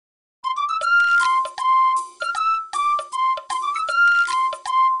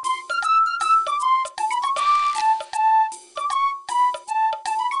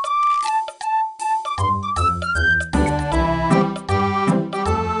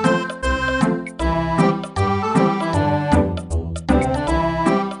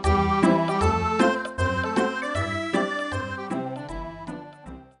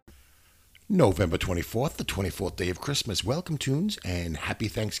November 24th, the 24th day of Christmas. Welcome, Tunes, and happy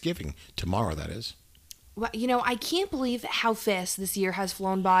Thanksgiving. Tomorrow, that is. Well, I can't believe how fast this year has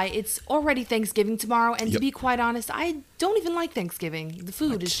flown by. It's already Thanksgiving tomorrow, and to be quite honest, I don't even like Thanksgiving. The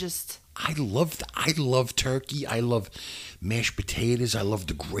food is just... I love turkey. I love mashed potatoes. I love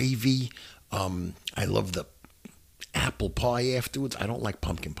the gravy. I love the apple pie afterwards. I don't like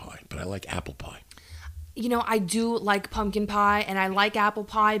pumpkin pie, but I like apple pie. I do like pumpkin pie, and I like apple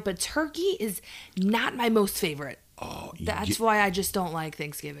pie, but turkey is not my most favorite. Oh, That's why I just don't like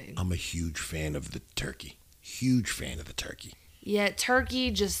Thanksgiving. I'm a huge fan of the turkey. Huge fan of the turkey. Yeah, turkey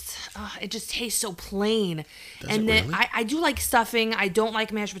it just tastes so plain. Does it really? I do like stuffing. I don't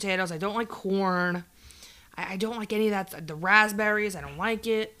like mashed potatoes. I don't like corn. I don't like any of that. The raspberries, I don't like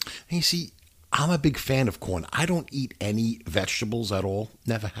it. Hey, see, I'm a big fan of corn. I don't eat any vegetables at all.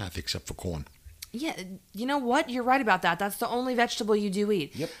 Never have, except for corn. Yeah, you know what? You're right about that. That's the only vegetable you do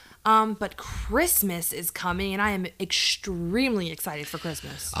eat. Yep. But Christmas is coming, and I am extremely excited for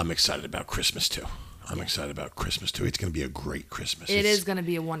Christmas. I'm excited about Christmas, too. It's going to be a great Christmas. It is going to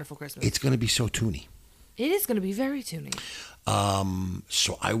be a wonderful Christmas. It's going to be so toony. It is going to be very toony.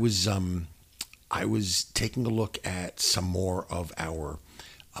 So I was taking a look at some more of our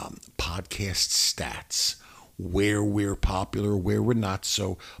podcast stats, where we're popular, where we're not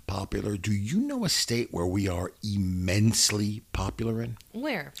so popular. Do you know a state where we are immensely popular in?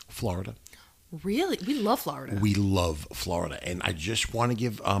 Where? Florida. Really? We love Florida. We love Florida. And I just want to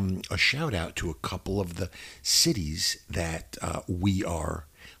give a shout out to a couple of the cities that we are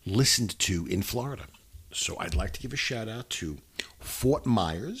listened to in Florida. So I'd like to give a shout out to Fort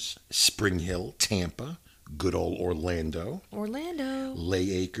Myers, Spring Hill, Tampa, good old Orlando,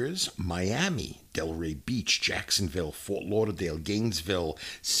 Lay Acres, Miami, Delray Beach, Jacksonville, Fort Lauderdale, Gainesville,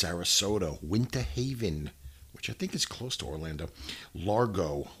 Sarasota, Winter Haven, which I think is close to Orlando,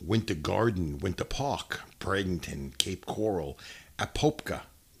 Largo, Winter Garden, Winter Park, Bradenton, Cape Coral, Apopka,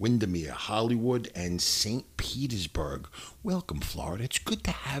 Windermere, Hollywood, and St. Petersburg. Welcome, Florida. It's good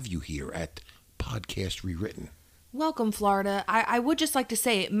to have you here at Podcast Rewritten. Welcome, Florida. I would just like to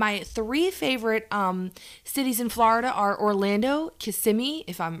say my 3 favorite cities in Florida are Orlando, Kissimmee,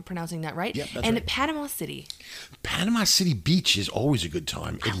 if I'm pronouncing that right, and right. Panama City. Panama City Beach is always a good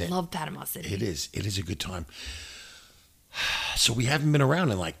time, isn't it? I love Panama City. It is. It is a good time. So we haven't been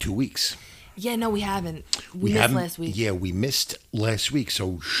around in like 2 weeks. Yeah, no, we haven't. We missed last week. Yeah, we missed last week,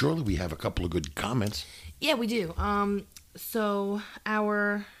 so surely we have a couple of good comments. Yeah, we do.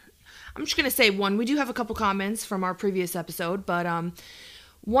 I'm just going to say one. We do have a couple comments from our previous episode, but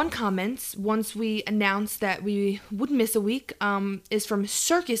one comment, once we announced that we wouldn't miss a week, is from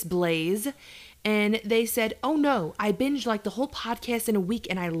Circus Blaze, and they said, "Oh no, I binged like the whole podcast in a week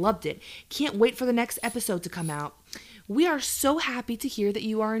and I loved it. Can't wait for the next episode to come out." We are so happy to hear that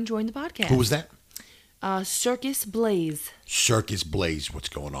you are enjoying the podcast. Who was that? Circus Blaze. Circus Blaze, what's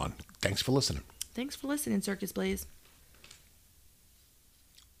going on? Thanks for listening. Thanks for listening, Circus Blaze.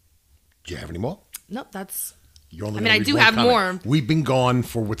 Do you have any more? Nope, that's... I do have more. We've been gone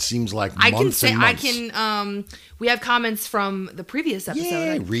for what seems like months and months. We have comments from the previous episode.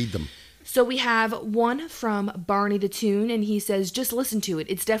 Yeah, read them. So we have one from Barney the Toon, and he says, "Just listen to it.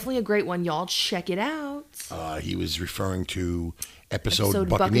 It's definitely a great one, y'all. Check it out." He was referring to episode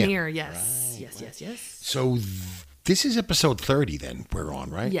Buccaneer. Yes, right, yes. So this is episode 30 then we're on,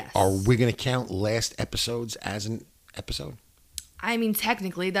 right? Yes. Are we going to count last episodes as an episode? I mean,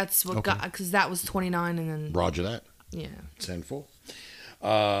 technically, that's what got, because that was 29 and then... Roger that. Yeah.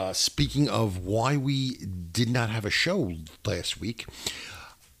 10-4. Speaking of why we did not have a show last week,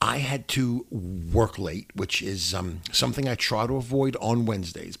 I had to work late, which is something I try to avoid on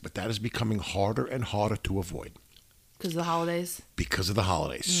Wednesdays, but that is becoming harder and harder to avoid. Because of the holidays? Because of the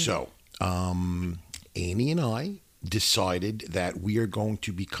holidays. So, Annie and I decided that we are going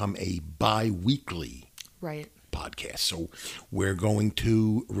to become a bi-weekly podcast. So we're going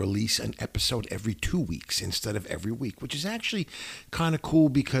to release an episode every 2 weeks instead of every week, which is actually kind of cool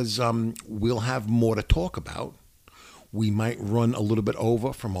because we'll have more to talk about. We might run a little bit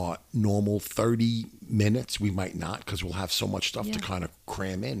over from our normal 30 minutes. We might not because we'll have so much stuff to kind of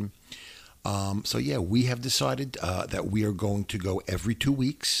cram in. So we have decided that we are going to go every 2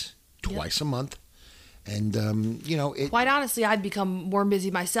 weeks, twice a month. And, quite honestly, I'd become more busy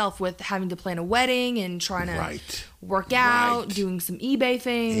myself with having to plan a wedding and trying to work out, doing some eBay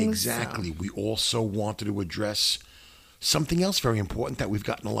things. Exactly. So. We also wanted to address something else very important that we've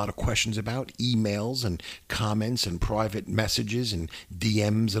gotten a lot of questions about, emails and comments and private messages and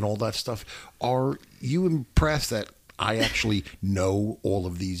DMs and all that stuff. Are you impressed that I actually know all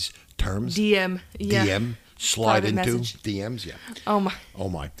of these terms? DM. Yeah. DM. slide Private into message. DMs. Yeah. Oh my. Oh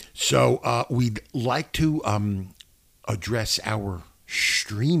my. So we'd like to address our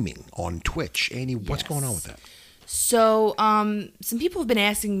streaming on Twitch. Annie, what's going on with that? So, some people have been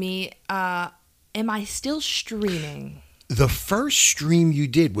asking me, am I still streaming? The first stream you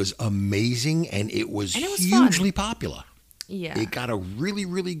did was amazing, and it was fun. hugely popular. Yeah. It got a really,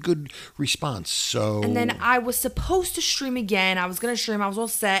 really good response. So And then I was supposed to stream again. I was going to stream. I was all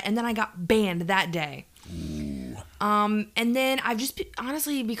set. And then I got banned that day. Ooh. And then I've just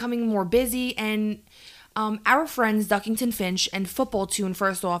honestly becoming more busy. And our friends, Duckington Finch and Football Tune,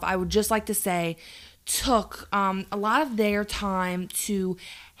 first off, I would just like to say, took a lot of their time to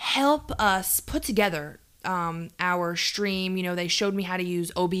help us put together our stream. You know, they showed me how to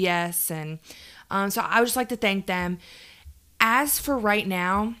use OBS. And so I would just like to thank them. As for right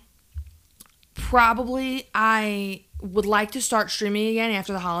now, probably I would like to start streaming again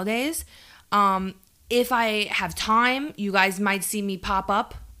after the holidays. If I have time, you guys might see me pop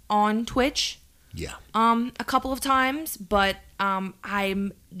up on Twitch. Yeah. A couple of times, but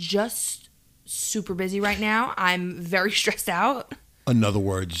I'm just super busy right now. I'm very stressed out. In other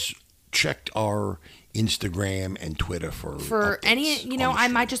words, checked our Instagram and Twitter for any, updates I on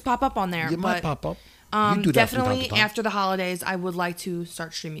the might just pop up on there. stream. You might pop up. You do that from time Definitely to time. after the holidays, I would like to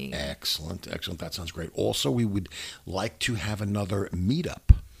start streaming again. Excellent. That sounds great. Also, we would like to have another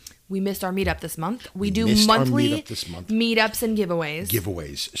meetup. We missed our meetup this month. We do missed our monthly meetup this month. meetups and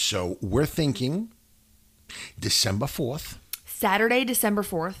giveaways. So we're thinking December 4th, Saturday, December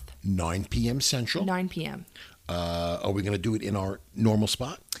 4th, 9 p.m. Central. 9 p.m. Are we going to do it in our normal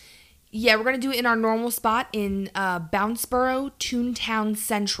spot? Yeah, we're going to do it in our normal spot in Bounceboro, Toontown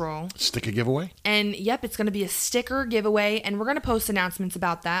Central. Sticker giveaway? And yep, it's going to be a sticker giveaway, and we're going to post announcements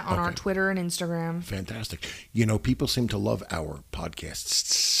about that on our Okay. Twitter and Instagram. Fantastic. People seem to love our podcast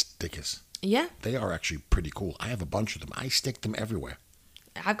stickers. Yeah, They are actually pretty cool. I have a bunch of them. I stick them everywhere.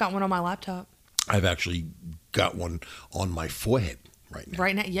 I've got one on my laptop. I've actually got one on my forehead right now.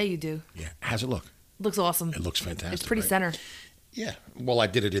 Right now, yeah, you do. Yeah. How's it look? Looks awesome. It looks fantastic. It's pretty right? center. Yeah. Well, I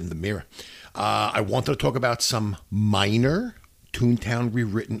did it in the mirror. I wanted to talk about some minor Toontown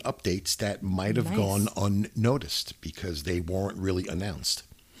rewritten updates that might have Nice. gone unnoticed because they weren't really announced.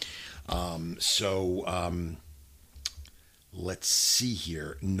 Let's see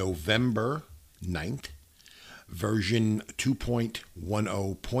here. November 9th, version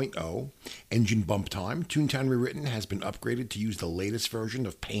 2.10.0, engine bump time. Toontown Rewritten has been upgraded to use the latest version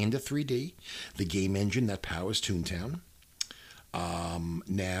of Panda 3D, the game engine that powers Toontown.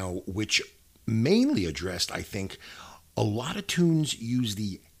 Now, which mainly addressed, I think, a lot of tunes use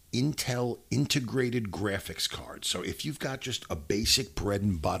the Intel integrated graphics card. So if you've got just a basic bread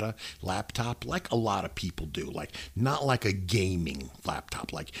and butter laptop, like a lot of people do, like not like a gaming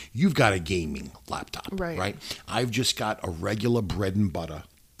laptop, like you've got a gaming laptop, right? I've just got a regular bread and butter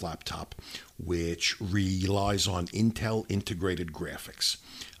laptop, which relies on Intel integrated graphics.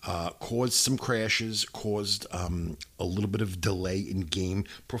 Caused some crashes, caused a little bit of delay in game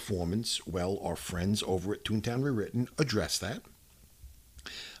performance. Well, our friends over at Toontown Rewritten addressed that.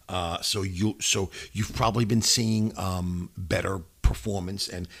 So you've probably been seeing better performance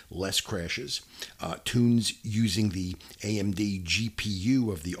and less crashes. Tunes using the AMD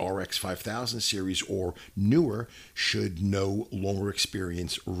GPU of the RX 5000 series or newer should no longer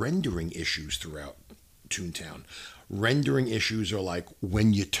experience rendering issues throughout Toontown. Rendering issues are like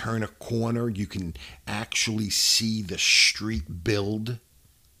when you turn a corner, you can actually see the street build.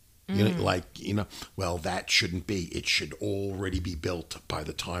 Well, that shouldn't be. It should already be built by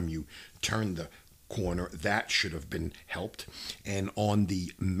the time you turn the corner. That should have been helped. And on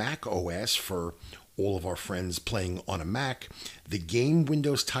the Mac OS, for all of our friends playing on a Mac, the game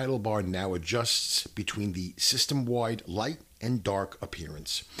Windows title bar now adjusts between the system-wide light and dark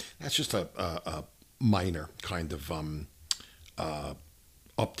appearance. That's just a minor kind of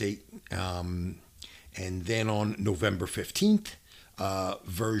update. And then on November 15th,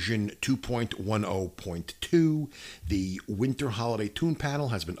 version 2.10.2, the Winter Holiday Tune Panel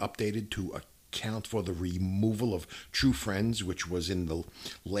has been updated to account for the removal of True Friends, which was in the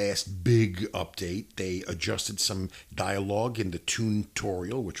last big update. They adjusted some dialogue in the Tune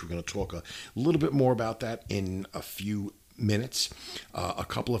tutorial, which we're going to talk a little bit more about that in a few minutes. A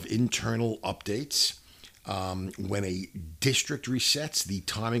couple of internal updates. When a district resets, the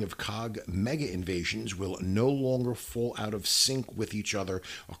timing of COG mega invasions will no longer fall out of sync with each other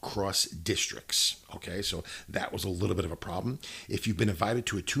across districts. Okay, so that was a little bit of a problem. If you've been invited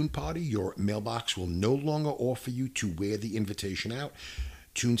to a Tune party, your mailbox will no longer offer you to wear the invitation out.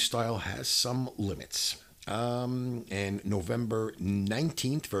 Tune Style has some limits. And November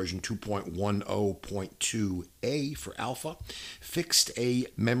 19th, version 2.10.2a for alpha, fixed a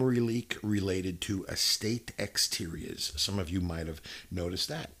memory leak related to estate exteriors. Some of you might have noticed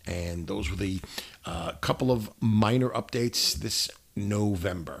that. And those were the couple of minor updates this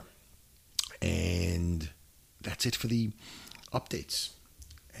November. And that's it for the updates.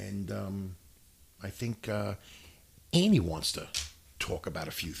 And I think Annie wants to talk about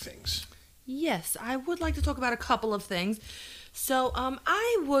a few things. Yes, I would like to talk about a couple of things. So,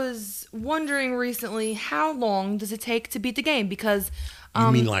 I was wondering recently, how long does it take to beat the game? Because,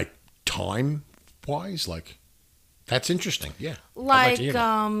 You mean like time wise? Like, that's interesting. Yeah. I'd to hear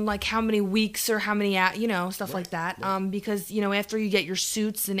that. like how many weeks or how many, stuff like that. Because, after you get your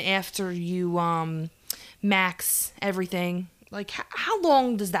suits and after you max everything, like how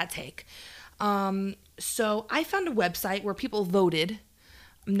long does that take? So I found a website where people voted.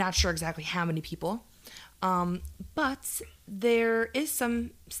 I'm not sure exactly how many people, but there is some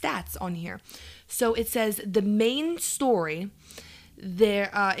stats on here. So it says the main story,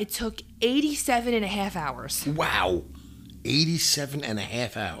 it took 87 and a half hours. Wow. 87 and a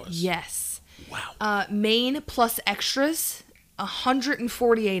half hours. Yes. Wow. Main plus extras,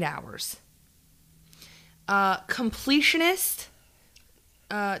 148 hours. Completionist,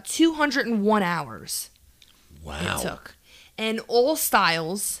 201 hours. Wow. It took. And all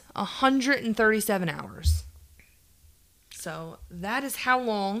styles, 137 hours. So that is how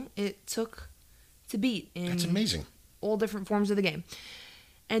long it took to beat in That's amazing. all different forms of the game.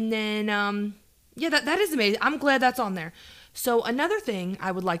 And then, that is amazing. I'm glad that's on there. So another thing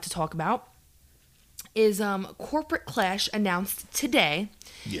I would like to talk about is Corporate Clash announced today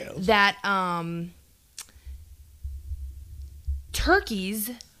Yes. that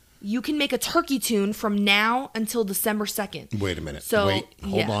turkeys... You can make a turkey tune from now until December 2nd. Wait a minute. So,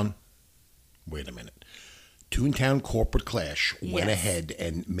 Hold on. Wait a minute. Toontown Corporate Clash went Yes. ahead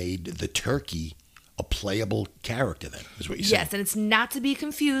and made the turkey a playable character then, is what you said. Yes, and it's not to be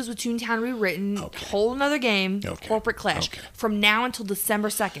confused with Toontown Rewritten. Okay. Whole another game, Okay. Corporate Clash, Okay. from now until December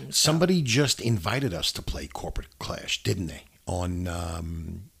 2nd. So. Somebody just invited us to play Corporate Clash, didn't they? On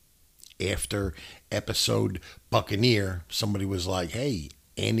after episode Buccaneer, somebody was like, hey,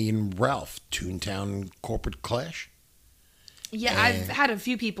 Andy and Ralph, Toontown Corporate Clash? Yeah, I've had a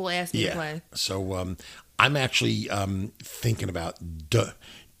few people ask me to play. So I'm actually thinking about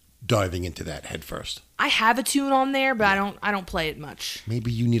diving into that head first. I have a tune on there, but I don't play it much.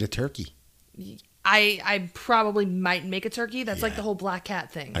 Maybe you need a turkey. I probably might make a turkey. That's like Yeah. the whole Black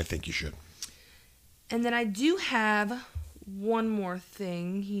Cat thing. I think you should. And then I do have one more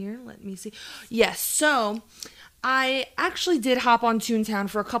thing here. Let me see. Yes, so I actually did hop on Toontown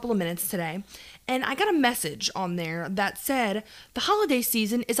for a couple of minutes today, and I got a message on there that said, the holiday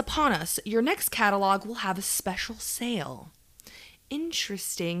season is upon us. Your next catalog will have a special sale.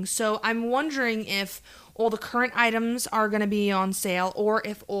 Interesting. So I'm wondering if all the current items are going to be on sale, or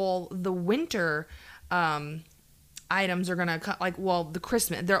if all the winter items are going to cut, the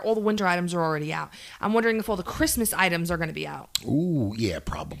Christmas, all the winter items are already out. I'm wondering if all the Christmas items are going to be out. Ooh, yeah,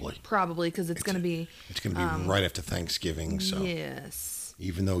 probably. Probably, because it's going to be... It's going to be right after Thanksgiving, so Yes.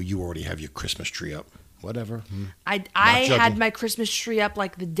 even though you already have your Christmas tree up, whatever. I judging. had my Christmas tree up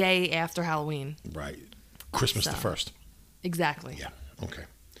like the day after Halloween. Right. Christmas the 1st. Exactly. Yeah, okay.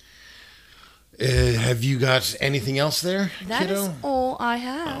 Have you got anything else there, That kiddo? is all I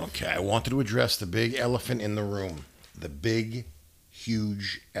have. Okay, I wanted to address the big elephant in the room. The big,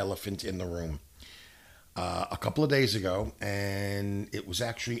 huge elephant in the room. A couple of days ago, and it was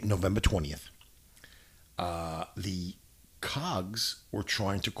actually November 20th, the Cogs were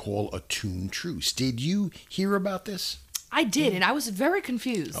trying to call a tune truce. Did you hear about this? I did, and I was very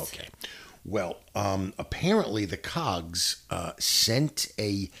confused. Okay. Well, apparently the Cogs sent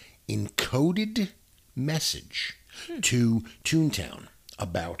a encoded message to Toontown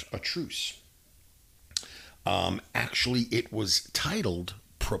about a truce. Actually, it was titled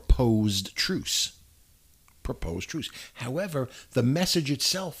Proposed Truce. Proposed Truce. However, the message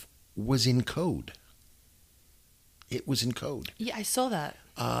itself was in code. It was in code. Yeah, I saw that.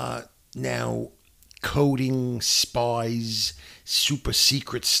 Now, coding, spies, super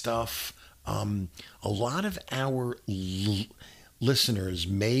secret stuff. A lot of our listeners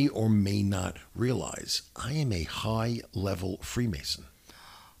may or may not realize I am a high-level Freemason.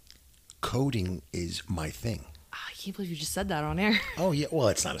 Coding is my thing. I can't believe you just said that on air. Oh, yeah. Well,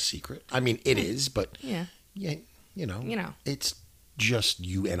 it's not a secret. I mean, it is, but Yeah. yeah, you know, it's just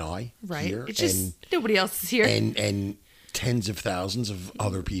you and I Right. here, It's just nobody else is here. and tens of thousands of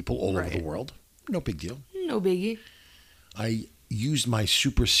other people all over the Right. world. No big deal. No biggie. I used my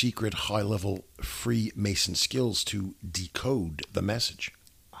super secret high level Freemason skills to decode the message.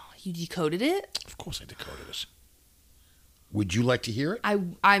 You decoded it? Of course I decoded it. Would you like to hear it?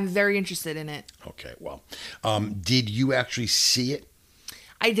 I'm very interested in it. Okay, well, did you actually see it?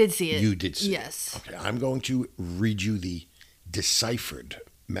 I did see it. You did see yes. it. Okay, I'm going to read you the deciphered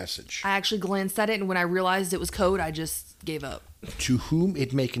message. I actually glanced at it, and when I realized it was code, I just gave up. To whom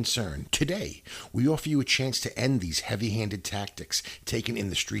it may concern, today we offer you a chance to end these heavy-handed tactics taken in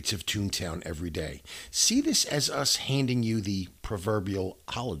the streets of Toontown every day. See this as us handing you the proverbial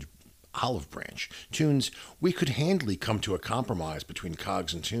olive branch. Toons, we could handily come to a compromise between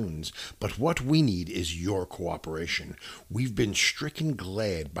Cogs and Toons, but what we need is your cooperation. We've been stricken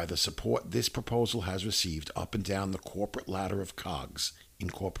glad by the support this proposal has received up and down the corporate ladder of Cogs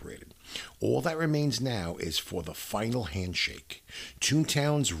Incorporated. All that remains now is for the final handshake.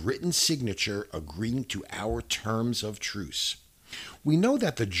 Toontown's written signature agreeing to our terms of truce. We know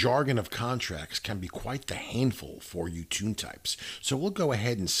that the jargon of contracts can be quite the handful for you Toon types, so we'll go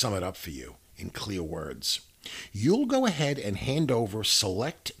ahead and sum it up for you in clear words. You'll go ahead and hand over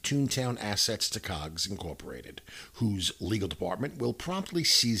select Toontown assets to Cogs Incorporated, whose legal department will promptly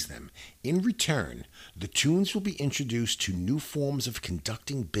seize them. In return, the Toons will be introduced to new forms of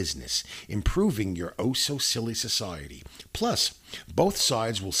conducting business, improving your oh-so-silly society. Plus, both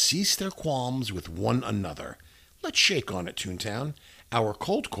sides will cease their qualms with one another. Let's shake on it, Toontown. Our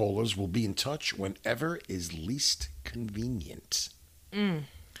cold callers will be in touch whenever is least convenient. You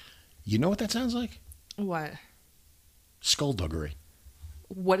know what that sounds like? What? Skullduggery.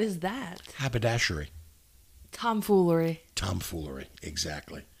 What is that? Haberdashery. Tomfoolery. Tomfoolery,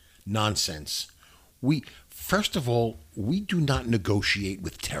 exactly. Nonsense. First of all, we do not negotiate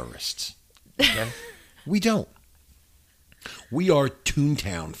with terrorists. Okay? We don't. We are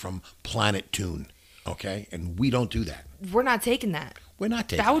Toontown from Planet Toon. Okay? And we don't do that. We're not taking that. We're not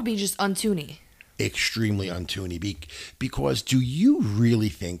taking That would be just untoony. Extremely untoony. Because do you really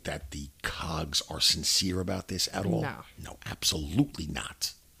think that the Cogs are sincere about this at all? No. No, absolutely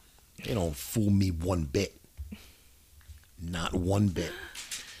not. They don't fool me one bit. Not one bit.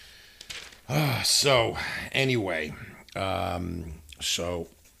 So, anyway.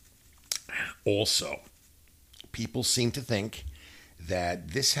 Also, people seem to think that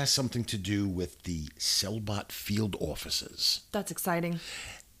this has something to do with the Selbot field offices. That's exciting.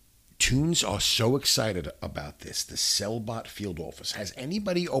 Toons are so excited about this, the Selbot field office. Has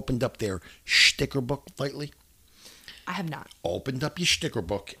anybody opened up their sticker book lately? I have not. Opened up your sticker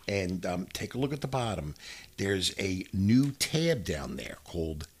book and take a look at the bottom. There's a new tab down there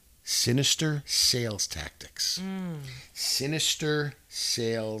called Sinister Sales Tactics. Sinister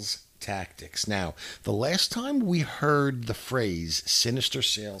Sales Tactics. Now, the last time we heard the phrase Sinister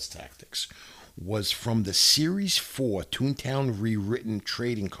Sales Tactics was from the Series 4 Toontown rewritten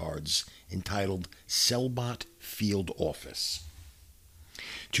trading cards entitled Selbot Field Office.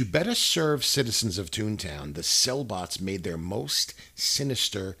 To better serve citizens of Toontown, the Selbots made their most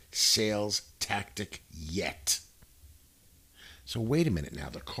sinister sales tactic yet. So wait a minute now.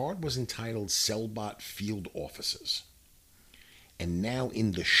 The card was entitled Selbot Field Offices. And now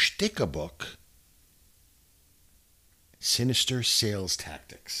in the sticker book, Sinister Sales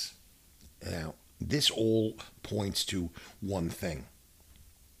Tactics. Now, this all points to one thing.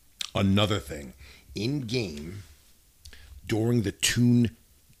 Another thing. In-game, during the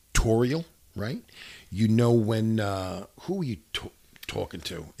Toon-torial, right? You know when... who are you talking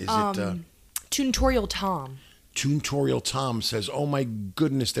to? Is it... Toontorial Tom. Toontorial Tom says, "Oh my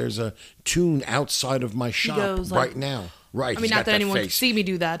goodness, there's a Toon outside of my shop goes, right now." Right. I mean, not that anyone can see me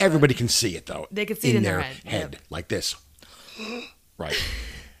do that. Everybody can see it, though. They can see it in their head. Yep. Like this. Right.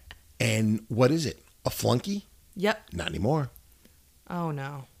 And what is it? A flunky? Yep. Not anymore. Oh,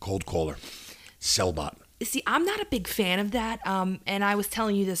 no. Cold caller. Selbot. See, I'm not a big fan of that, and I was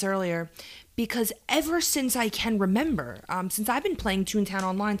telling you this earlier, because ever since I can remember, since I've been playing Toontown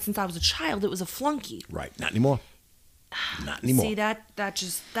Online since I was a child, it was a flunky. Right. Not anymore. Not anymore. See, that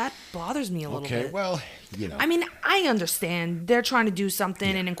bothers me a little bit. Okay, well, you know. I mean, I understand they're trying to do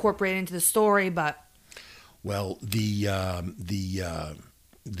something and incorporate it into the story, but... Well, the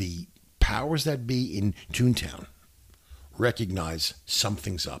powers that be in Toontown recognize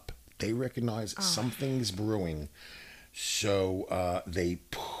something's up. They recognize something's brewing. So they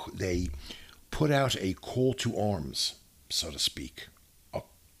put out a call to arms, so to speak. A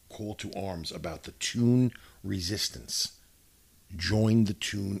call to arms about the Toon resistance. Join the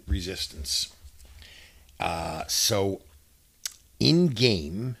Toon resistance. So in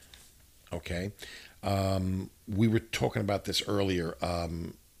game, okay, we were talking about this earlier.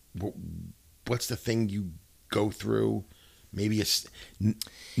 What's the thing you go through maybe it's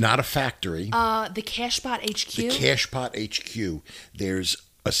not a factory. The Cashbot HQ. The Cashbot HQ. There's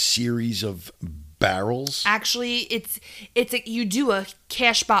a series of barrels. Actually, you do a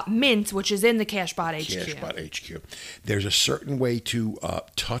Cashbot Mint, which is in the Cashbot HQ. Cashbot HQ. There's a certain way to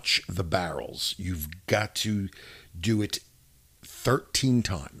touch the barrels. You've got to do it 13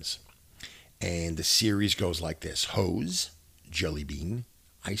 times. And the series goes like this: hose, jelly bean,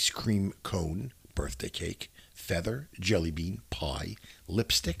 ice cream cone, birthday cake, feather, jelly bean, pie,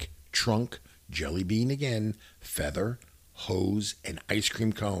 lipstick, trunk, jelly bean again, feather, hose, and ice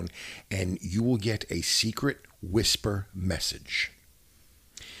cream cone. And you will get a secret whisper message.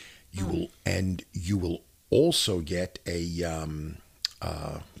 You will also get a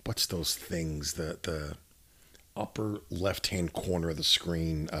what's those things? The upper left-hand corner of the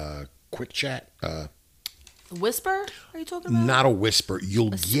screen, quick chat. Whisper? Are you talking about? Not a whisper. You'll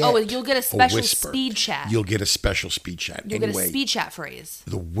get a special speed chat. You'll get a special speed chat. You'll get a speed chat phrase.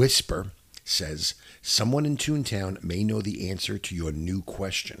 The whisper says, "Someone in Toontown may know the answer to your new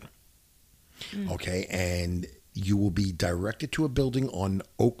question." Okay, and you will be directed to a building on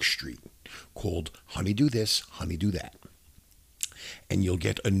Oak Street called Honeydew This, Honeydew That. And you'll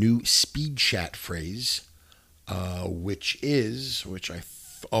get a new speed chat phrase,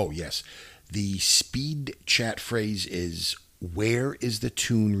 the speed chat phrase is, "Where is the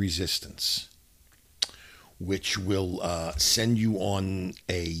Toon resistance?" Which will send you on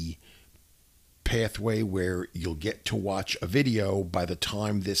a pathway where you'll get to watch a video. By the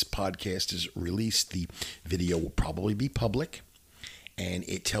time this podcast is released, the video will probably be public, and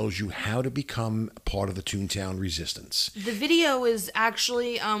it tells you how to become part of the Toontown resistance. The video is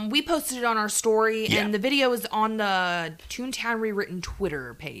actually, we posted it on our story, and the video is on the Toontown Rewritten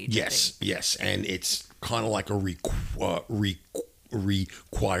Twitter page. Yes, and it's kind of like a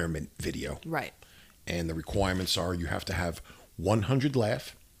requirement video. Right. And the requirements are: you have to have 100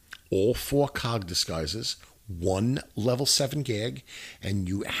 laugh, all 4 cog disguises, 1 level 7 gag, and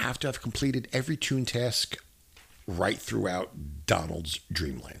you have to have completed every Toon task right throughout Donald's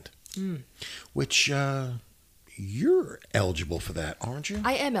Dreamland. Which, you're eligible for that, aren't you?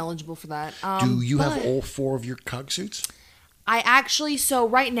 I am eligible for that. Do you have all 4 of your cog suits? I actually, so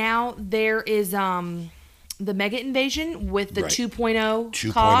right now there is the Mega Invasion with the 2.0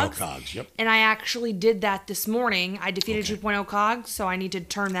 cogs. 2.0 cogs, yep. And I actually did that this morning. I defeated 2.0 cogs, so I need to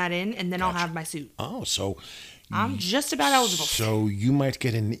turn that in, and then I'll have my suit. Oh, so I'm just about eligible. So you might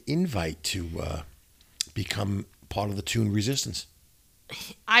get an invite to become part of the Toon Resistance.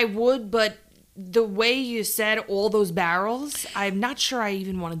 I would, but the way you said all those barrels, I'm not sure I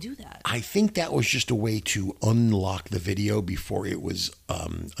even want to do that. I think that was just a way to unlock the video before it was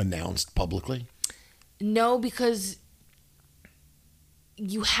announced publicly. No, because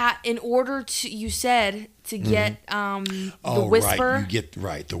you had, in order to, you said to get the whisper. Right. You get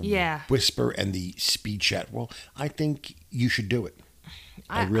the whisper and the speed chat. Well, I think you should do it.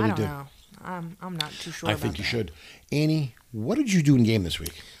 I really don't do. know. I'm not too sure. I think you should. Annie, what did you do in game this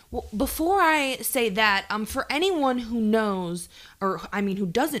week? Well, before I say that, for anyone who knows, who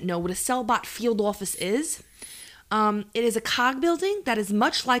doesn't know what a Cellbot field office is, it is a cog building that is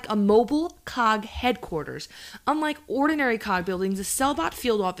much like a mobile cog headquarters. Unlike ordinary cog buildings, a Cellbot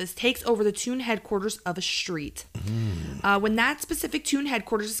field office takes over the Toon headquarters of a street. When that specific Toon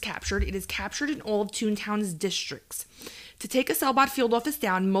headquarters is captured, it is captured in all of Toontown's districts. To take a Cellbot field office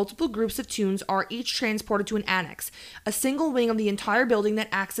down, multiple groups of Toons are each transported to an annex, a single wing of the entire building that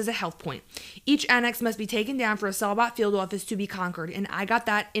acts as a health point. Each annex must be taken down for a Cellbot field office to be conquered, and I got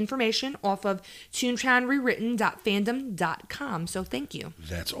that information off of toontownrewritten.fandom.com, so thank you.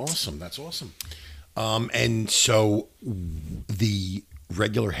 That's awesome. And so the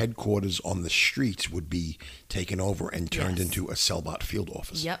regular headquarters on the streets would be taken over and turned into a Cellbot field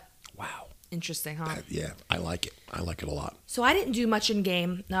office. Yep. Wow. Interesting, huh? Yeah, I like it. I like it a lot. So I didn't do much in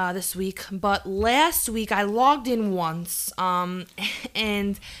game this week, but last week I logged in once, and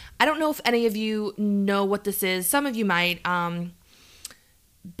I don't know if any of you know what this is. Some of you might.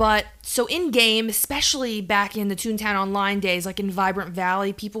 But so in game, especially back in the Toontown Online days, like in Vibrant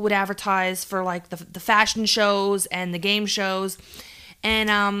Valley, people would advertise for like the fashion shows and the game shows, and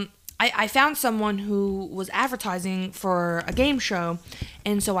I found someone who was advertising for a game show,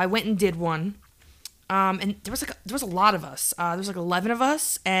 and so I went and did one. And there was a lot of us. There was like 11 of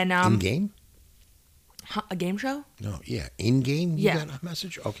us, and in game. A game show? No, yeah, in game. You got a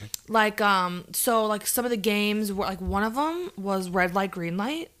message. Okay. Like so like some of the games were like one of them was red light, green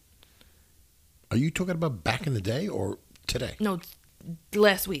light. Are you talking about back in the day or today? No,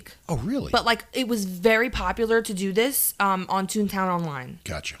 last week. Oh, really? But like it was very popular to do this on Toontown Online.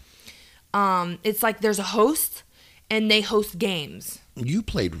 Gotcha. It's like there's a host, and they host games. You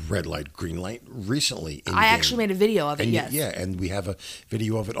played Red Light, Green Light recently. I actually made a video of it, and yes. and we have a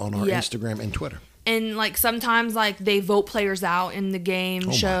video of it on our Instagram and Twitter. And like sometimes like they vote players out in the game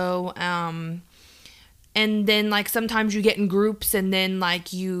show. And then like sometimes you get in groups and then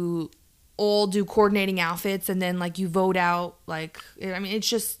like you all do coordinating outfits and then like you vote out like I mean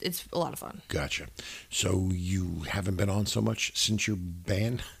it's a lot of fun. Gotcha. So you haven't been on so much since your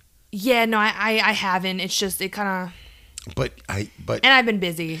band? Yeah, no, I haven't. It's just it kind of. But and I've been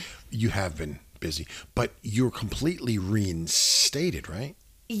busy. You have been busy, but you're completely reinstated, right?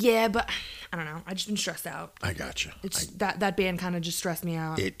 Yeah, but I don't know. I just been stressed out. I gotcha. It's that band kind of just stressed me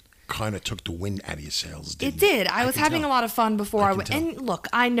out. It kind of took the wind out of your sails. Didn't it did. I was having a lot of fun before I went. And look,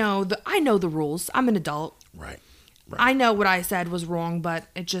 I know the rules. I'm an adult. Right. I know what I said was wrong, but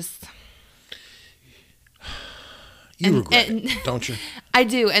it just. You regret it, don't you? I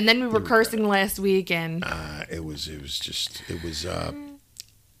do. And then we were cursing last week, and it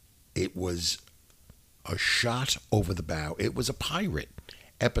was a shot over the bow. It was a pirate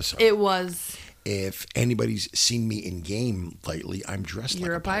episode. It was. If anybody's seen me in game lately, I'm dressed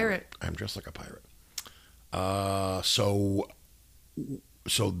like a pirate. I'm dressed like a pirate. So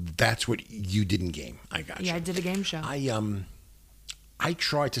that's what you did in game. I got you. Yeah, I did a game show. I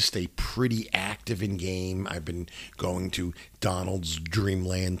try to stay pretty active in game. I've been going to Donald's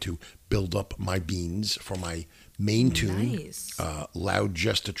Dreamland to build up my beans for my main tune, Nice. Loud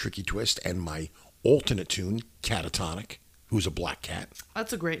Just a Tricky Twist, and my alternate tune, Catatonic, who's a black cat.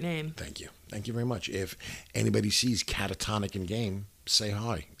 That's a great name. Thank you. Thank you very much. If anybody sees Catatonic in game, say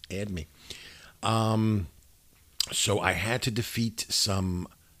hi. Add me. So I had to defeat some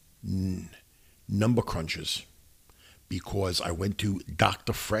number crunchers because I went to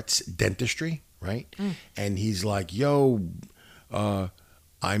Dr. Fret's dentistry, right? And he's like, yo,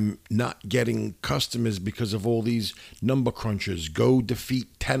 I'm not getting customers because of all these number crunchers. Go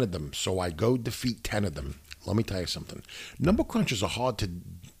defeat 10 of them. So I go defeat 10 of them. Let me tell you something. Number crunchers are hard to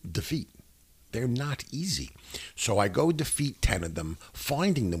defeat. They're not easy. So I go defeat 10 of them.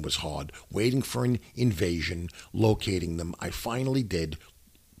 Finding them was hard. Waiting for an invasion. Locating them. I finally did.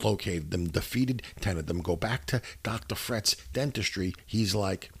 Located them. Defeated 10 of them. Go back to Dr. Fret's dentistry. He's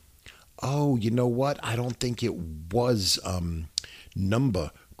like, oh, you know what? I don't think it was number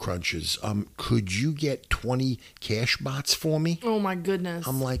crunches. Could you get 20 cash bots for me? Oh my goodness.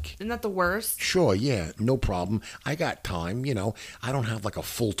 I'm like, isn't that the worst? Sure, yeah, no problem. I got time, I don't have like a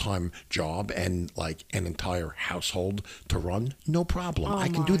full-time job and like an entire household to run. No problem. I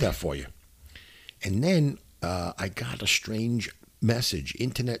can do that for you. And then I got a strange message,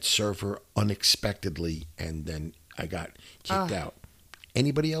 internet server unexpectedly, and then I got kicked out.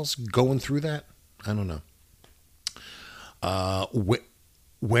 Anybody else going through that? I don't know.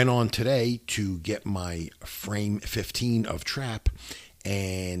 Went on today to get my frame 15 of Trap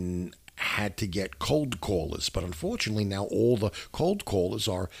and had to get cold callers. But unfortunately, now all the cold callers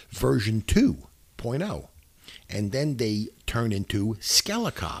are version 2.0. And then they turn into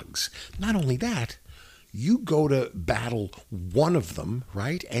Skellicogs. Not only that, you go to battle one of them,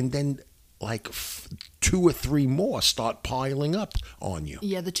 right? And then like 2 or 3 more start piling up on you.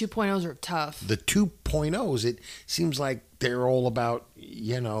 Yeah, the 2.0s are tough. The 2.0s, it seems like they're all about,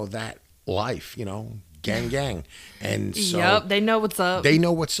 that life, gang. And so yep, they know what's up. They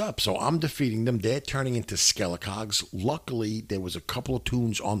know what's up. So I'm defeating them. They're turning into Skellicogs. Luckily, there was a couple of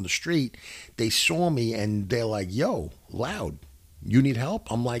tunes on the street. They saw me and they're like, yo, Loud, you need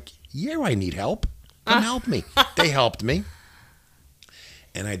help? I'm like, yeah, I need help. Come help me. They helped me.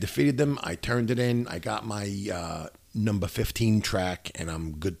 And I defeated them. I turned it in. I got my number 15 track, and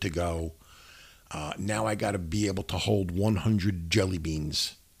I'm good to go. Now I got to be able to hold 100 jelly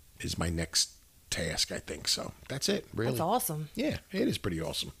beans is my next task, I think. So that's it, really. That's awesome. Yeah, it is pretty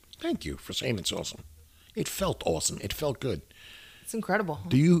awesome. Thank you for saying it's awesome. It felt awesome. It felt good. It's incredible.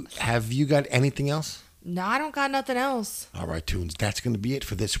 Have you got anything else? No, I don't got nothing else. All right, Tunes. That's going to be it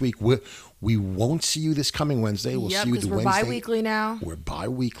for this week. We won't see you this coming Wednesday. We'll see you the Wednesday. We're bi-weekly now. We're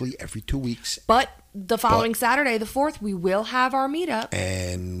bi-weekly every 2 weeks. But the following Saturday, the 4th, we will have our meetup.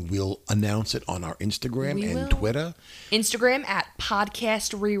 And we'll announce it on our Instagram and Twitter. Instagram at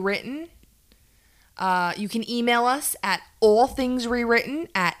Podcast Rewritten. You can email us at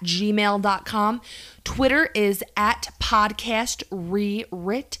allthingsrewritten@gmail.com. Twitter is at Podcast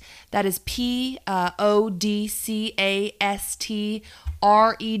Rewrit. That is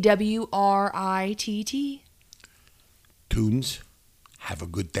PODCASTREWRITT. Tunes, have a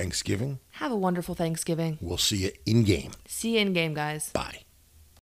good Thanksgiving. Have a wonderful Thanksgiving. We'll see you in game. See you in game, guys. Bye.